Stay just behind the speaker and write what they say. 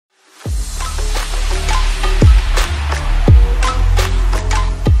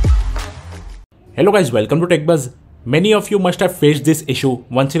Hello guys, welcome to Tech Buzz. Many of you must have faced this issue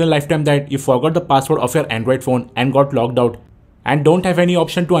once in a lifetime that you forgot the password of your Android phone and got logged out and don't have any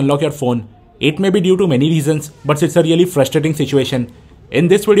option to unlock your phone. It may be due to many reasons, but it's a really frustrating situation. In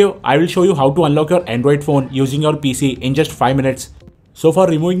this video, I will show you how to unlock your Android phone using your PC in just 5 minutes. So for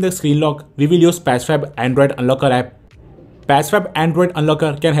removing the screen lock, we will use PassFab Android Unlocker app. PassFab Android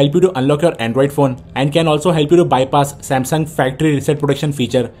Unlocker can help you to unlock your Android phone and can also help you to bypass Samsung factory reset protection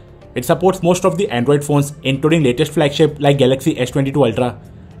feature. It supports most of the Android phones, including latest flagship like Galaxy S22 Ultra.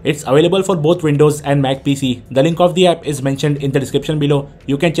 It's available for both Windows and Mac PC. The link of the app is mentioned in the description below.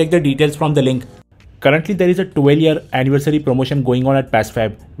 You can check the details from the link. Currently, there is a 12-year anniversary promotion going on at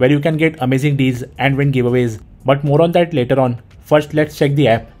PassFab, where you can get amazing deals and win giveaways. But more on that later on. First, let's check the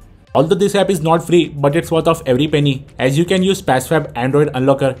app. Although this app is not free, but it's worth of every penny, as you can use PassFab Android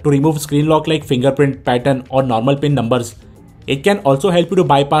Unlocker to remove screen lock like fingerprint, pattern or normal pin numbers. It can also help you to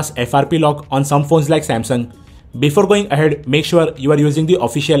bypass FRP lock on some phones like Samsung. Before going ahead, make sure you are using the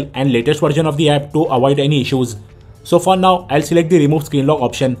official and latest version of the app to avoid any issues. So for now, I'll select the remove screen lock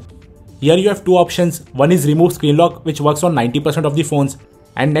option. Here you have two options. One is remove screen lock, which works on 90% of the phones,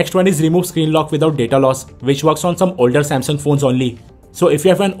 and next one is remove screen lock without data loss, which works on some older Samsung phones only. So if you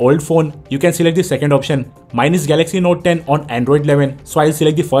have an old phone, you can select the second option. Mine is Galaxy Note 10 on Android 11, so I'll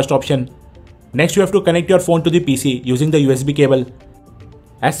select the first option. Next, you have to connect your phone to the PC using the USB cable.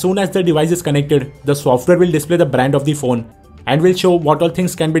 As soon as the device is connected, the software will display the brand of the phone and will show what all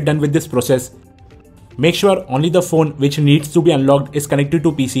things can be done with this process. Make sure only the phone which needs to be unlocked is connected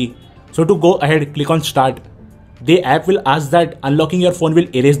to PC. So to go ahead, click on Start. The app will ask that unlocking your phone will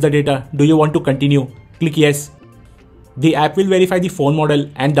erase the data. Do you want to continue? Click Yes. The app will verify the phone model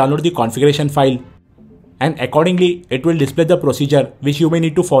and download the configuration file. And accordingly, it will display the procedure which you may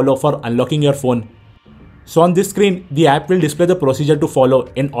need to follow for unlocking your phone. So on this screen, the app will display the procedure to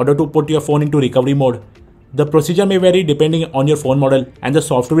follow in order to put your phone into recovery mode. The procedure may vary depending on your phone model and the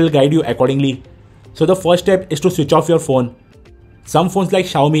software will guide you accordingly. So the first step is to switch off your phone. Some phones like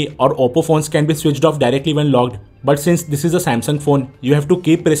Xiaomi or Oppo phones can be switched off directly when locked, but since this is a Samsung phone, you have to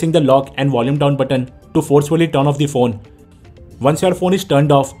keep pressing the lock and volume down button to forcefully turn off the phone. Once your phone is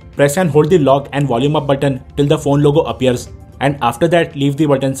turned off, press and hold the lock and volume up button till the phone logo appears, and after that leave the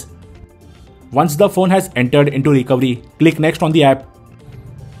buttons. Once the phone has entered into recovery, click Next on the app.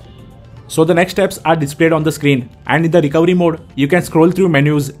 So the next steps are displayed on the screen, and in the recovery mode, you can scroll through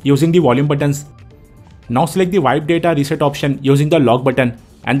menus using the volume buttons. Now select the Wipe Data Reset option using the lock button,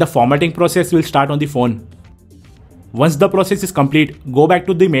 and the formatting process will start on the phone. Once the process is complete, go back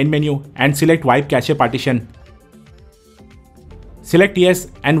to the main menu and select Wipe Cache Partition. Select Yes,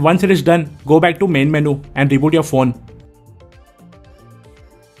 and once it is done, go back to main menu and reboot your phone.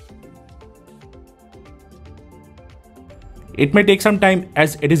 It may take some time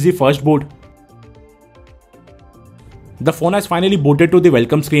as it is the first boot. The phone has finally booted to the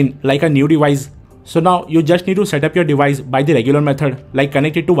welcome screen like a new device. So now you just need to set up your device by the regular method like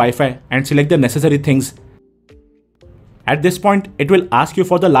connect it to Wi-Fi and select the necessary things. At this point, it will ask you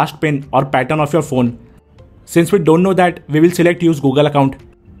for the last pin or pattern of your phone. Since we don't know that, we will select Use Google account.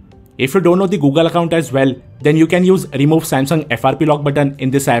 If you don't know the Google account as well, then you can use Remove Samsung FRP Lock button in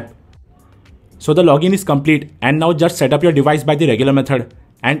this app. So the login is complete, and now just set up your device by the regular method.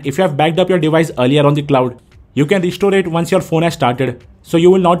 And if you have backed up your device earlier on the cloud, you can restore it once your phone has started, so you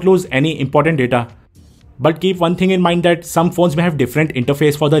will not lose any important data. But keep one thing in mind that some phones may have different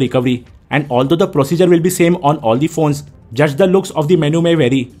interface for the recovery, and although the procedure will be same on all the phones, just the looks of the menu may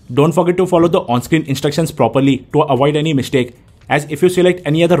vary. Don't forget to follow the on-screen instructions properly to avoid any mistake, as if you select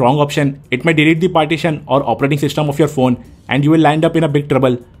any other wrong option, it may delete the partition or operating system of your phone and you will land up in a big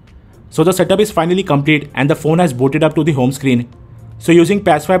trouble. So the setup is finally complete and the phone has booted up to the home screen. So using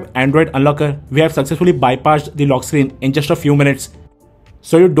PassFab Android Unlocker, we have successfully bypassed the lock screen in just a few minutes.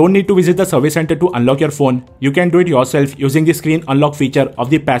 So you don't need to visit the service center to unlock your phone. You can do it yourself using the screen unlock feature of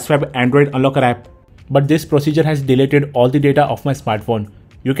the PassFab Android Unlocker app. But this procedure has deleted all the data of my smartphone.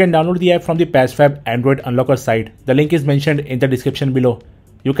 You can download the app from the PassFab Android Unlocker site. The link is mentioned in the description below.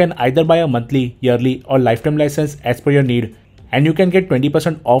 You can either buy a monthly, yearly or lifetime license as per your need. And you can get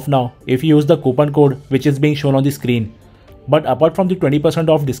 20% off now if you use the coupon code which is being shown on the screen. But apart from the 20%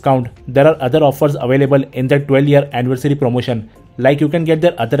 off discount, there are other offers available in the 12-year anniversary promotion. Like you can get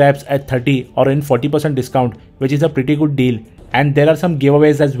their other apps at 30 or in 40% discount, which is a pretty good deal. And there are some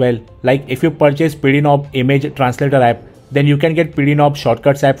giveaways as well, like if you purchase PDNob Image Translator app, then you can get PDNob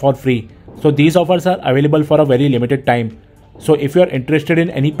Shortcuts app for free. So these offers are available for a very limited time. So if you are interested in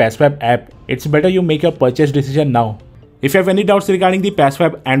any PassFab app, it's better you make your purchase decision now. If you have any doubts regarding the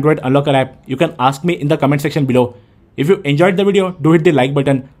PassFab Android Unlocker app, you can ask me in the comment section below. If you enjoyed the video, do hit the like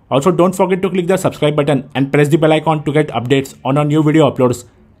button. Also, don't forget to click the subscribe button and press the bell icon to get updates on our new video uploads.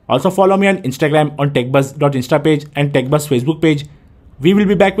 Also, follow me on Instagram on techbuzz.insta page and techbuzz Facebook page. We will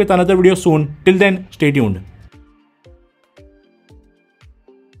be back with another video soon. Till then, stay tuned.